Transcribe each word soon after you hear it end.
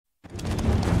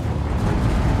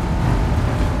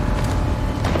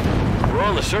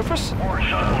the surface? More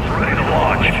shuttles ready to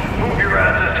launch. Move your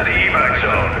asses to the evac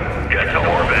zone. Get to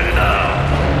orbit now.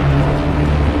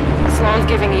 Sloan's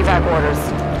giving evac orders.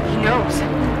 He knows.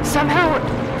 Somehow...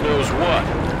 Knows what?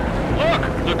 Look!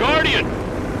 The Guardian!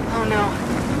 Oh no.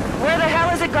 Where the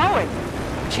hell is it going?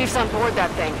 Chief's on board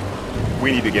that thing.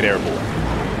 We need to get airborne.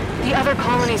 The other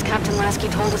colonies Captain Lasky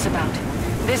told us about.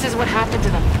 This is what happened to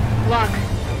them. Look,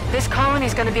 this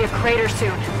colony's gonna be a crater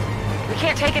soon. We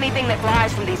can't take anything that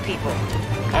flies from these people.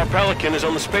 Our Pelican is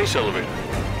on the space elevator.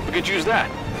 We could use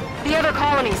that. The other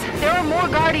colonies, there are more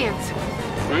Guardians.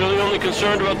 Really only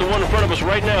concerned about the one in front of us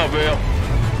right now, Vale.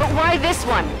 But why this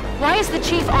one? Why is the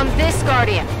Chief on this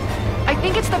Guardian? I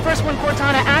think it's the first one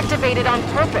Cortana activated on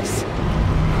purpose.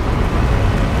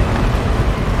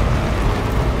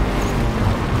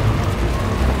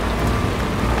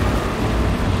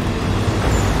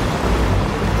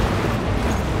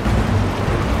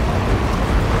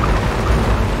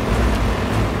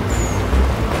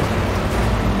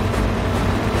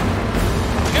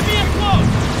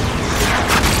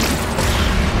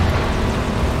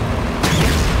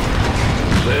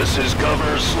 This is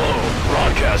Governor Sloan,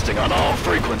 broadcasting on all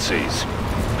frequencies.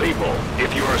 People,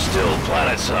 if you are still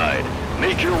planetside,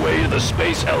 make your way to the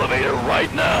space elevator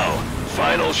right now.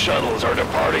 Final shuttles are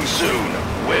departing soon,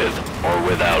 with or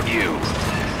without you.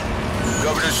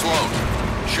 Governor Sloan,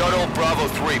 Shuttle Bravo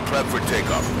 3 prep for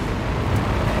takeoff.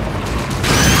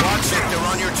 Watch it, they're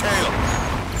on your tail.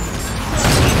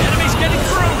 Enemy's getting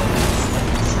through!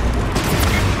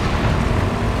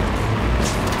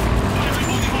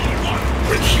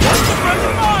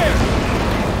 Friendly fire!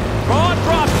 Broad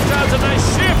drop sounds a nice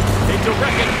shift into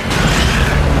wrecking.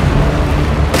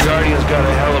 The Guardian's got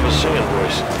a hell of a singing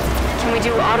voice. Can we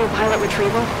do autopilot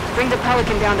retrieval? Bring the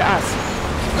Pelican down to us.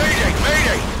 Mayday!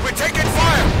 Mayday! We're taking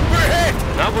fire! We're hit!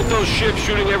 Not with those ships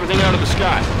shooting everything out of the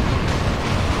sky.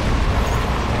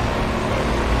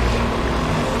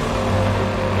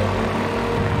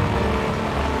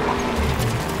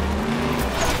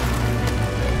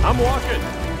 I'm walking.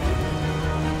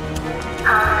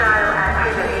 Hostile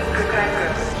activity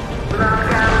detected.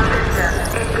 Lockdown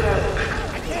system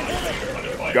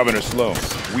engaged. Governor Sloan,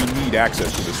 we need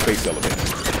access to the space elevator.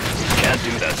 Can't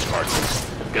do that, Spartans.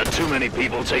 Got too many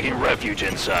people taking refuge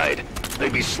inside.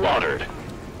 They'd be slaughtered.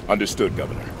 Understood,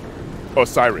 Governor.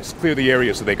 Osiris, clear the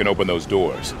area so they can open those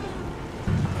doors.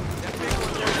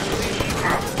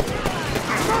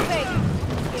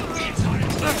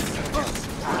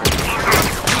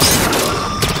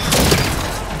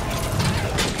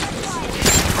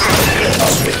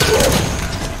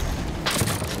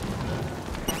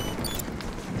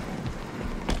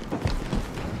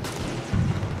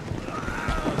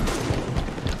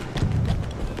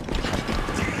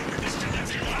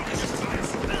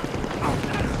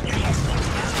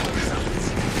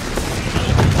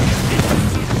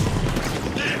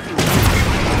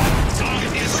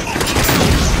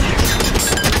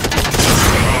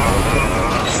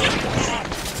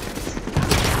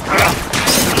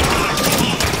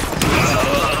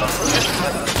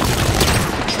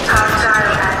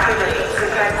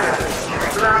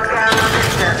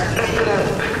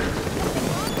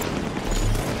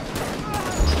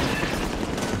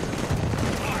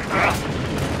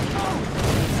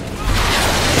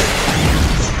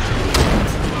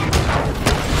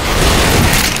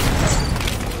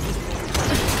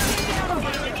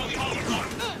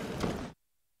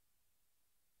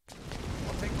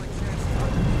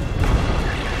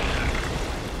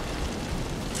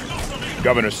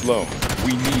 Governor Sloan,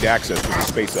 we need access to the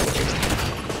space elevator.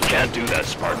 Can't do that,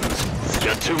 Spartans.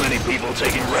 Got too many people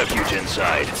taking refuge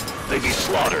inside. They'd be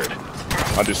slaughtered.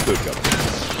 Understood,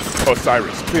 Governor.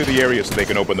 Osiris, clear the area so they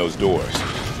can open those doors.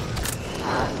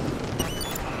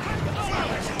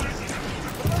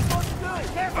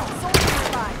 Careful, soldiers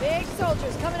nearby. Big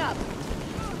soldiers coming up.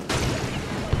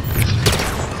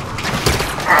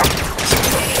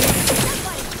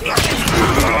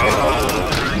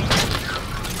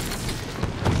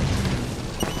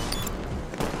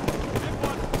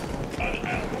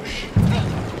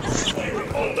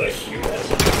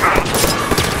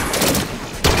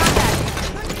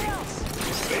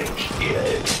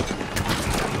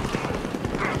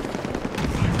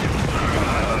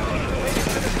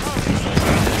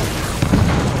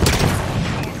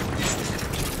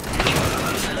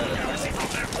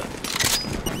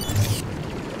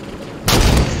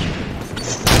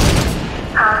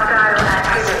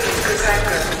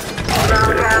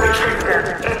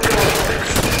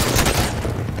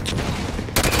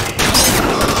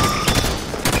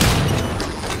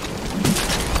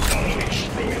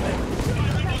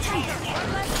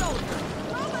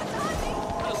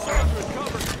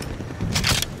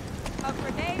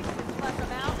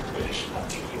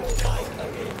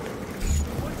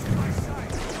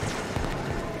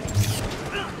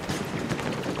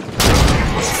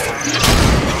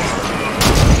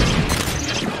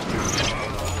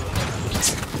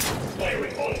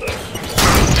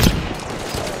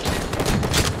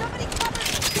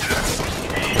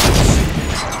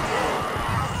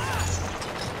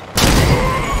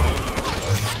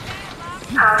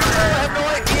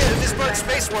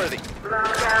 Spaceworthy.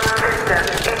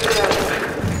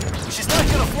 She's not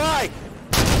gonna fly.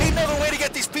 Need another way to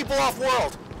get these people off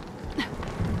world.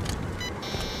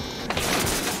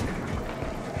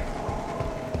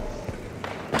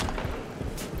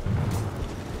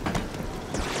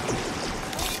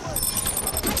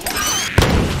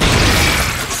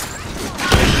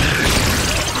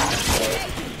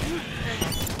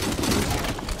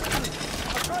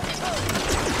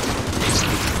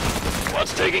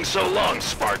 What's taking so long,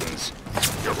 Spartans?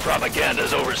 Your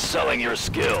propaganda's overselling your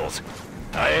skills.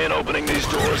 I ain't opening these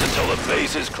doors until the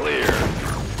base is clear.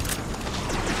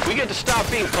 We get to stop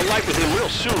being polite with him real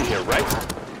soon here, right?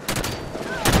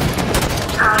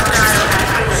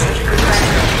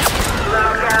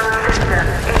 Lockdown system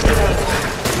engaged.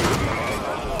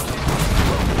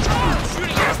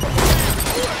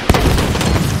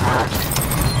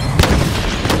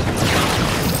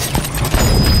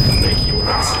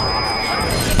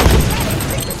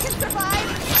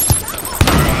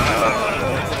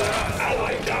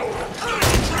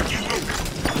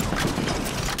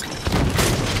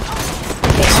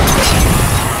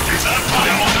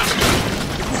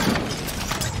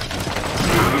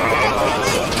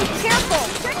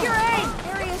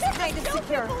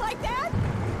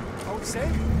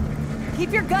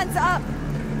 Keep your guns up!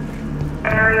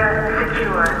 Area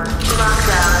secure.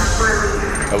 Lockdown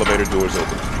released. Elevator doors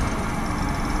open.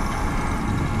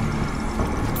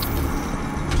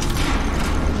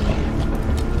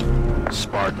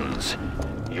 Spartans,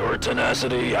 your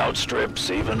tenacity outstrips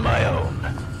even my own.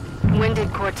 When did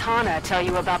Cortana tell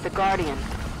you about the Guardian?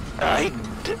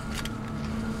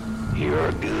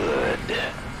 You're good.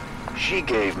 She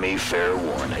gave me fair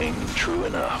warning, true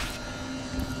enough.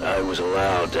 I was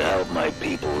allowed to help my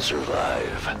people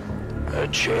survive. A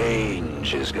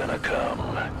change is gonna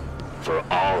come. For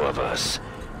all of us,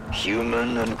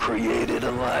 human and created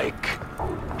alike.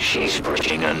 She's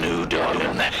bringing a new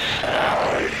dawn.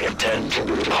 I intend to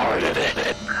be part of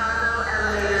it. Cargo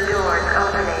elevator doors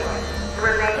opening.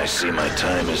 Remain. I see my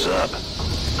time is up.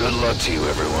 Good luck to you,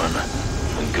 everyone.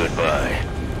 And goodbye.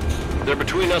 They're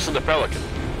between us and the Pelican.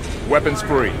 Weapons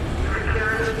free.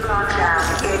 Security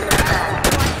lockdown in effect.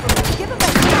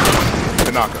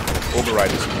 Tanaka, override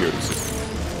the security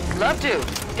system. Love to.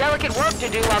 Delicate work to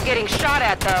do while getting shot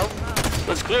at, though.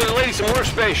 Let's clear the lady some more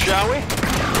space, shall we?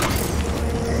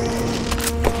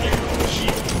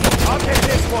 I'll take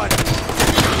this one.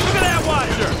 Look at that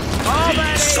watcher. All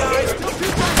that AI.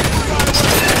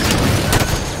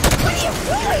 What are you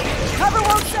doing? Cover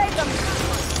won't save them!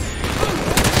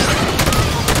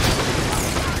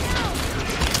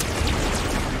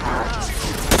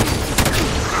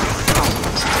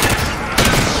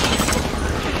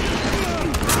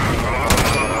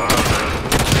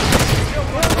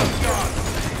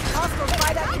 Hostiles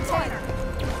by that container!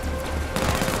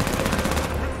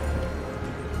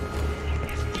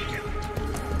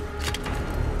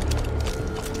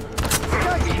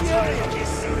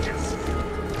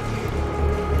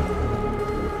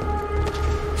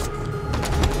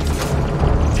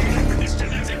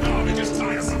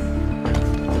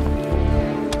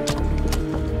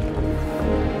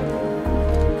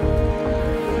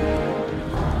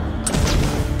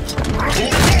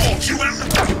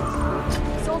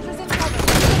 Soldiers in cover.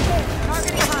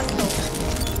 Targeting hostiles.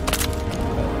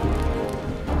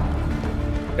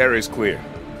 Area's clear.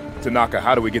 Tanaka,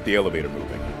 how do we get the elevator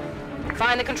moving?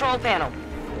 Find the control panel.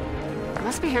 It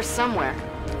must be here somewhere.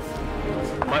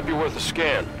 Might be worth a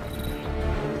scan.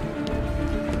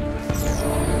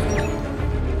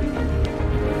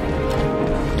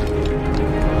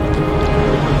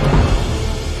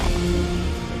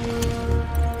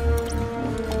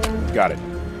 Got it.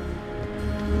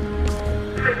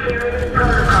 Security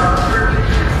protocol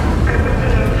released.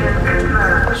 Initiation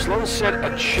confirmed. Sloan said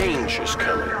a change is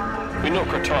coming. We know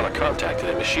Cortana contacted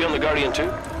him. Is she on the Guardian too?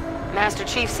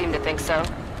 Masterchief seemed to think so.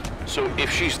 So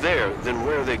if she's there, then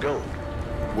where are they going?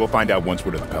 We'll find out once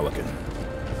we're to the Pelican.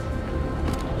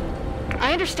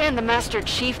 I understand the Master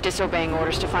Chief disobeying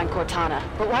orders to find Cortana,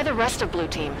 but why the rest of Blue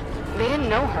Team? They didn't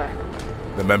know her.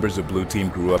 The members of Blue Team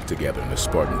grew up together in the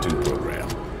Spartan 2 program.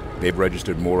 They've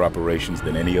registered more operations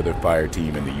than any other fire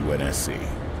team in the UNSC.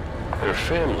 Their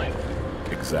family.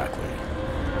 Exactly.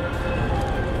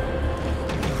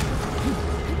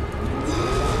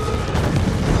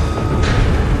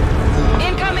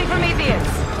 Incoming Prometheus!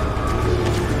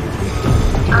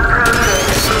 Upgrade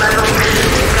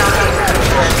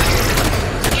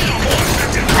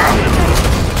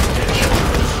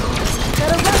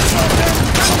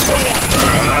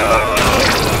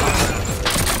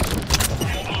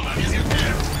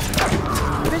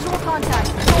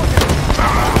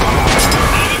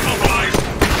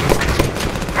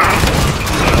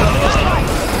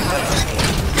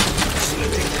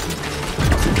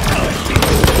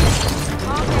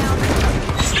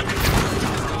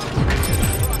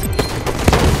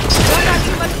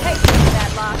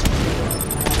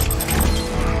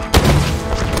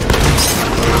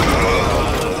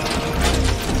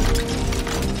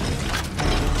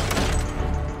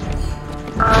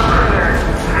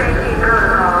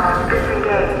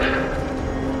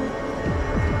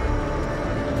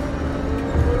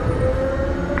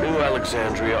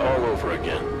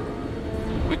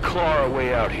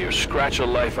scratch a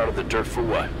life out of the dirt for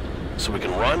what? So we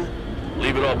can run?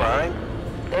 Leave it all behind?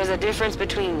 There's a difference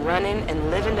between running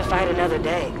and living to fight another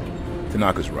day.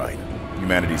 Tanaka's right.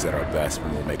 Humanity's at our best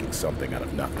when we're making something out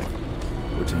of nothing.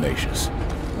 We're tenacious.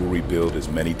 We'll rebuild as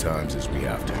many times as we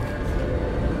have to.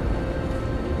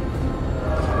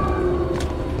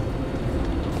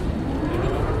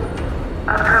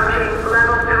 Approaching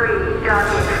level 3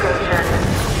 docking station.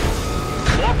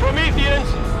 More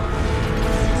Prometheans!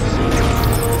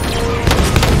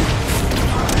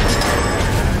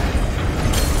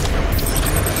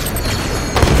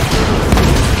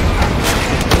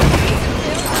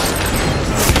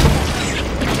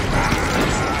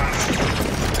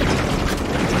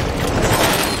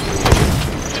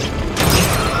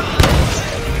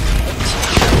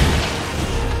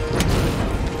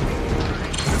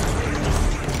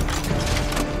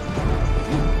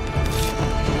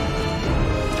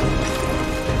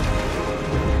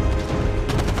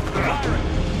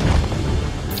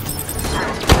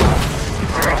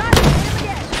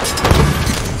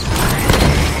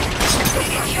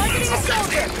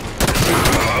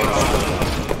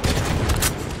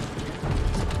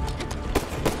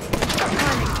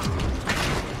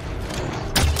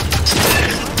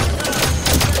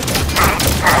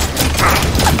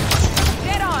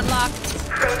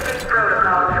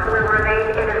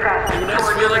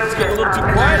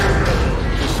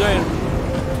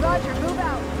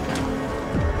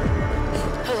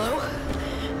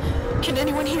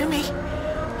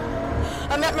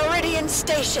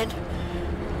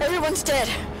 Everyone's dead.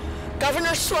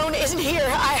 Governor Sloan isn't here.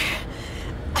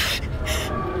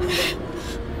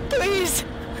 Please.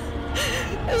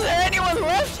 Is there anyone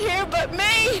left here but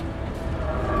me?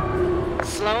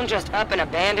 Sloan just up and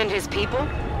abandoned his people?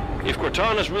 If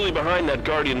Cortana's really behind that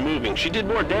Guardian moving, she did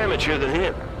more damage here than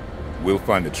him. We'll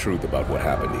find the truth about what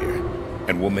happened here,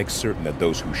 and we'll make certain that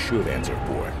those who should answer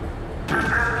for it do.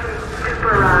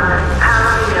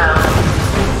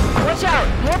 Watch out!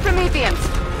 More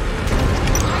Prometheans!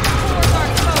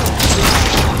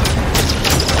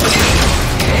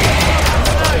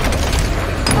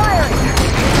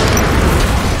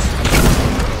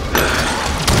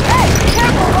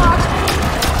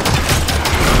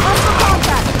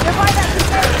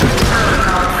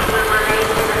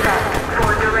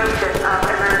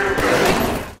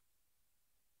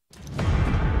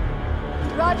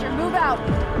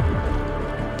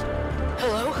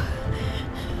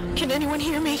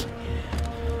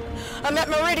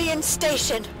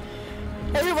 Station.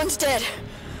 Everyone's dead.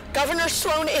 Governor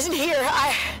Sloan isn't here.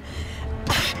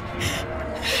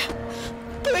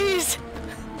 Please.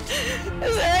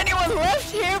 Is there anyone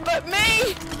left here but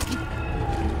me?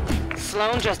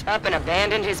 Sloan just up and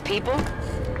abandoned his people?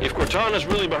 If Cortana's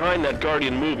really behind that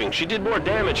Guardian moving, she did more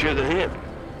damage here than him.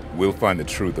 We'll find the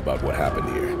truth about what happened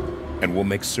here, and we'll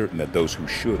make certain that those who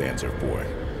should answer for it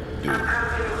do.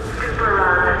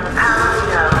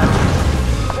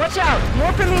 Watch out!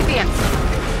 More Prometheans!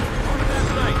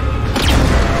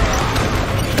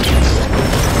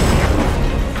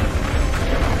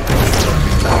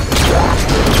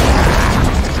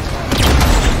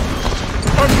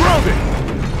 I'm grounded!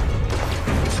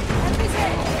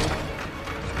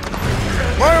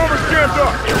 My armor's jammed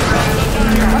up!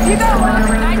 Up you go, Marc.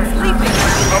 Night sleeping.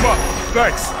 I'm up.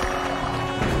 Thanks.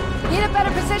 Need a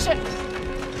better position.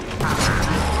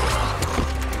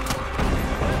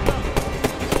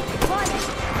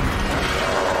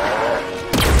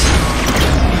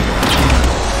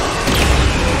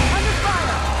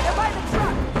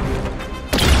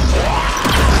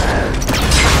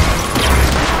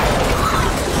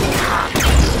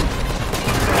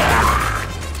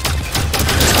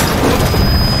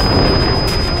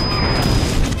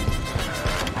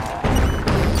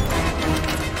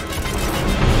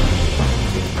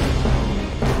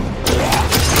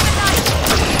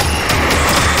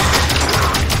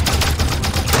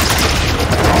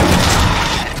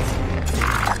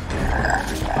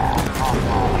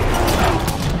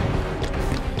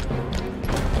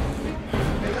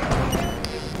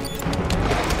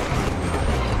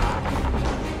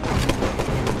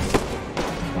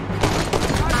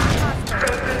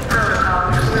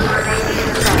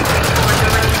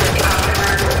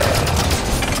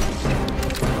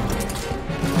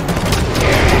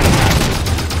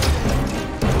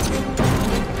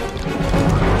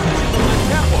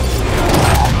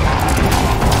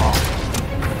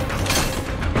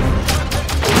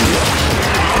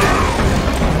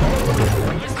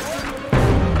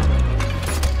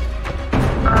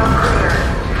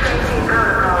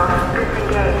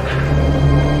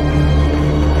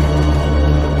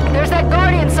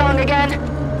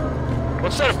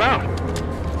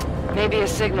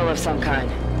 signal of some kind.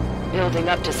 Building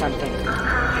up to something.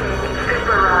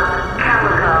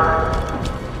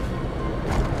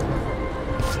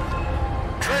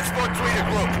 Transport 3 to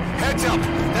group. Heads up.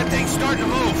 That thing's starting to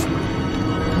move.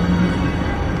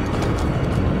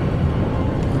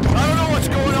 I don't know what's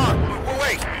going on.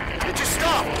 Wait. It just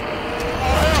stopped.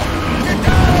 Oh, hell. Get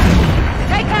down!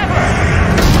 Take cover!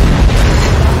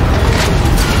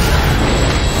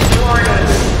 Warning.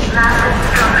 Massive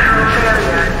structural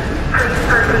failure. Please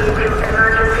proceed to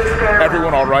emergency stairway.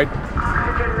 Everyone all right?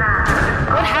 Oxygen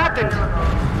mask. What happened?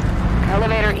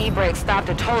 Elevator E-brake stopped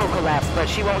a total collapse, but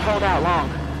she won't hold out long.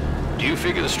 Do you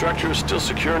figure the structure is still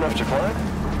secure enough to climb?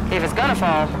 If it's gonna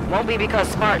fall, won't be because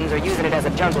Spartans are using it as a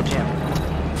jungle gym.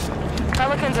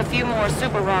 Pelican's a few more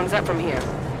super rungs up from here.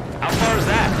 How far is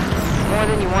that? More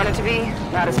than you want it to be,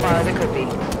 not as far as it could be.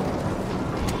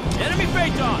 Enemy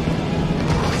Phaeton!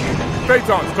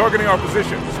 Phaetons targeting our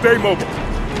position. Stay mobile.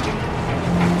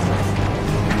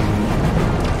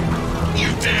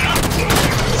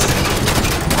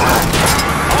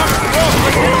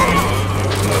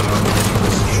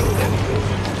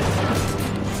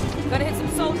 Gonna hit some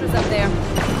soldiers up there.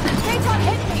 Phaeton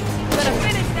hit me! Gonna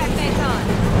finish that Phaeton!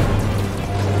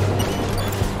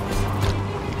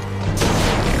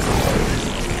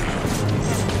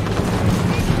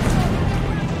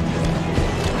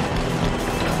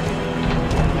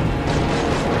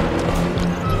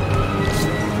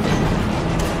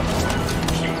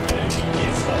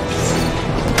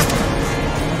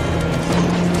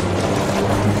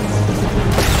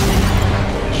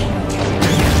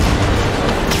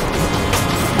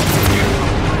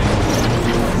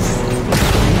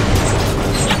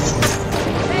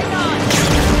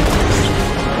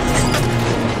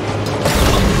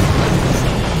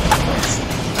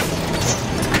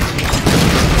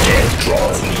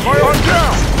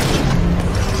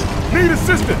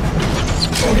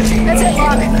 That's it,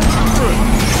 Marc.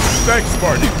 Thanks,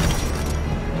 Spartan.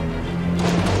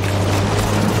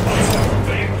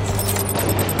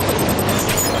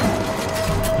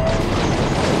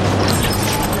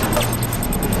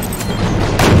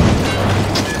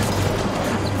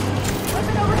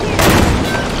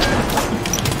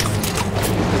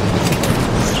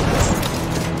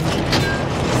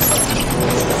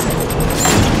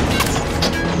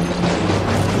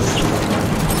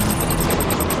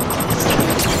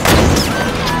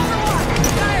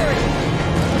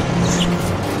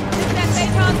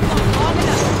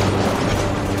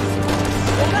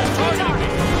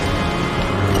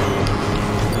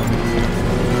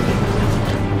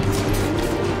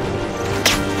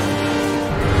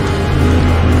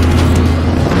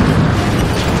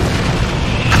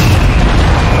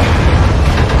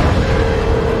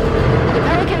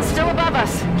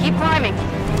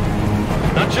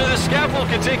 Not sure this scaffold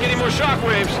can take any more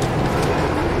shockwaves.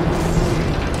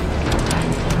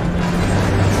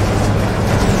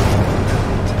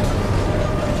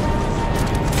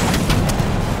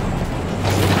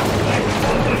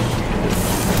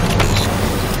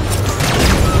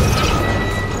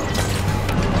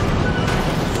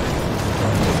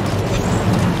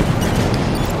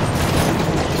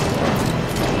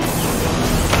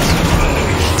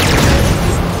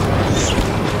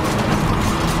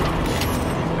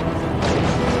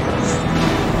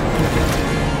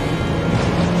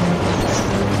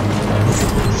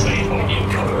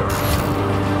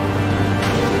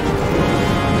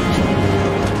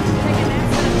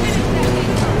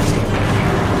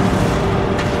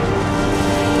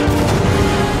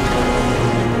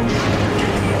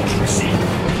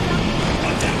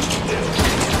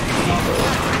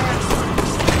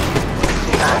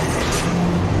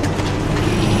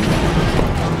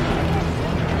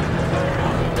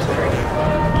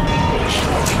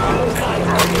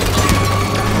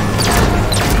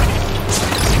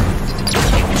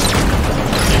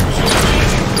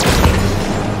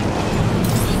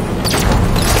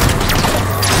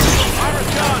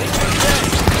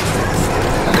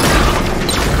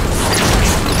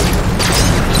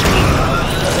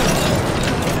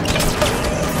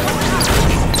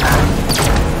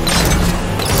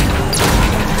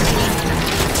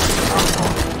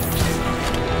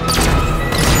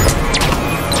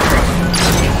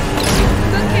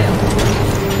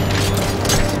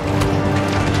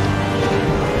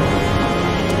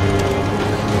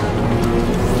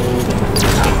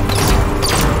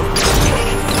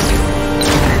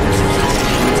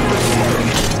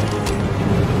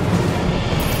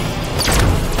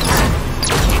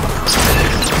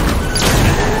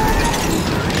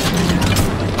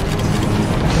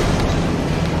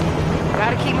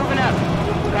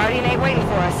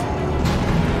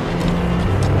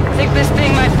 Think this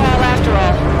thing might fall after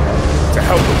all.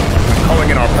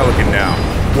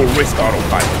 We'll risk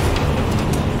autopilot.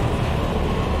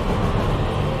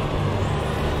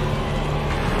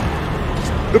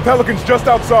 The Pelican's just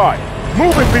outside.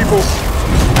 Move it, people!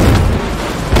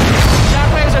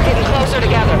 Shockwaves are getting closer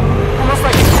together. Almost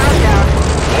like a countdown.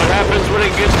 What happens when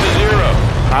it gets to 0?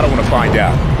 I don't want to find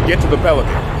out. Get to the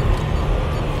Pelican.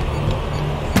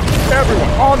 Everyone,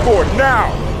 on board,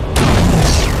 now!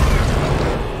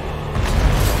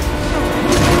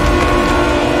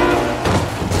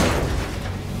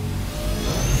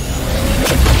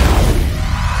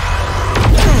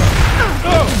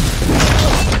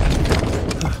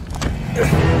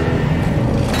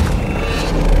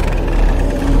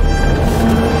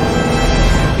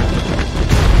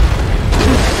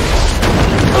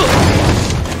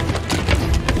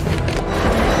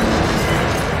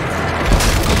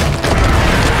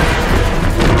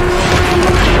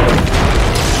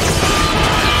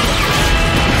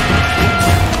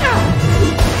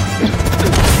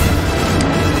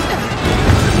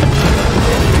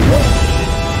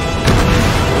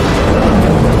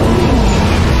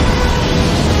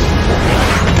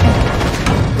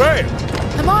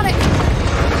 I'm on it!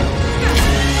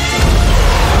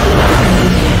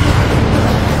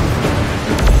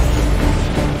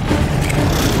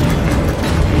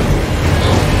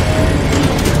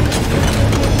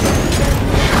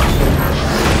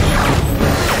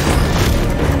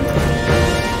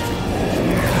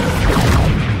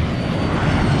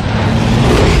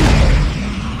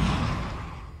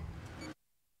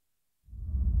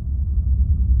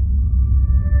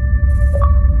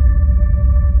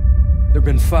 There have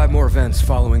been 5 more events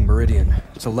following Meridian.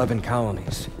 It's 11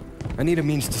 colonies. I need a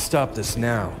means to stop this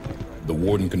now. The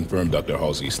Warden confirmed Dr.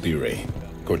 Halsey's theory.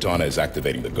 Cortana is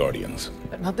activating the Guardians.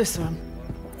 But not this one.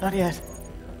 Not yet.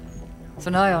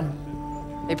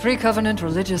 Zion, a pre-Covenant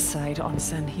religious site on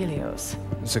San Helios.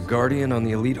 It's a Guardian on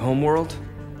the elite homeworld?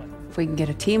 If we can get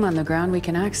a team on the ground, we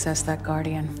can access that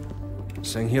Guardian.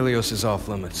 San Helios is off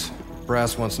limits.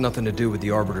 Brass wants nothing to do with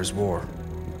the Arbiter's war.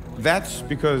 That's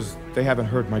because they haven't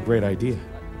heard my great idea.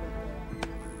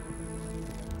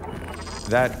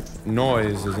 That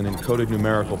noise is an encoded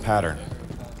numerical pattern.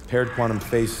 Paired quantum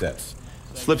phase sets.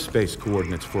 Slip space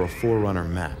coordinates for a Forerunner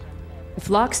map. If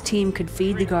Locke's team could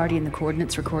feed the Guardian the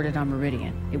coordinates recorded on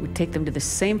Meridian, it would take them to the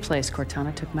same place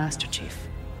Cortana took Masterchief.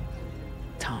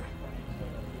 Tom,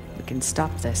 we can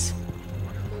stop this.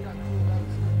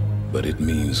 But it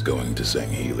means going to San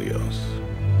Helios.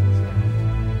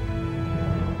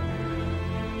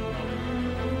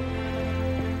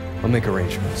 I'll make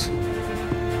arrangements.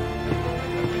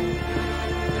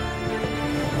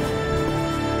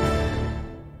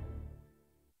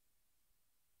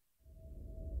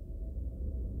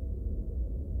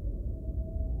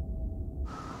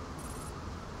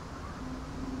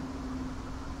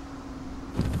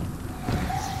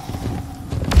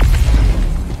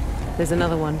 There's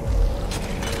another one.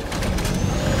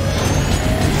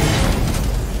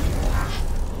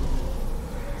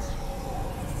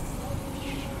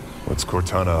 What's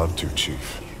Cortana up to,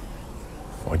 Chief?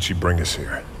 Why'd she bring us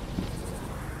here?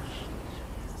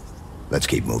 Let's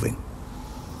keep moving.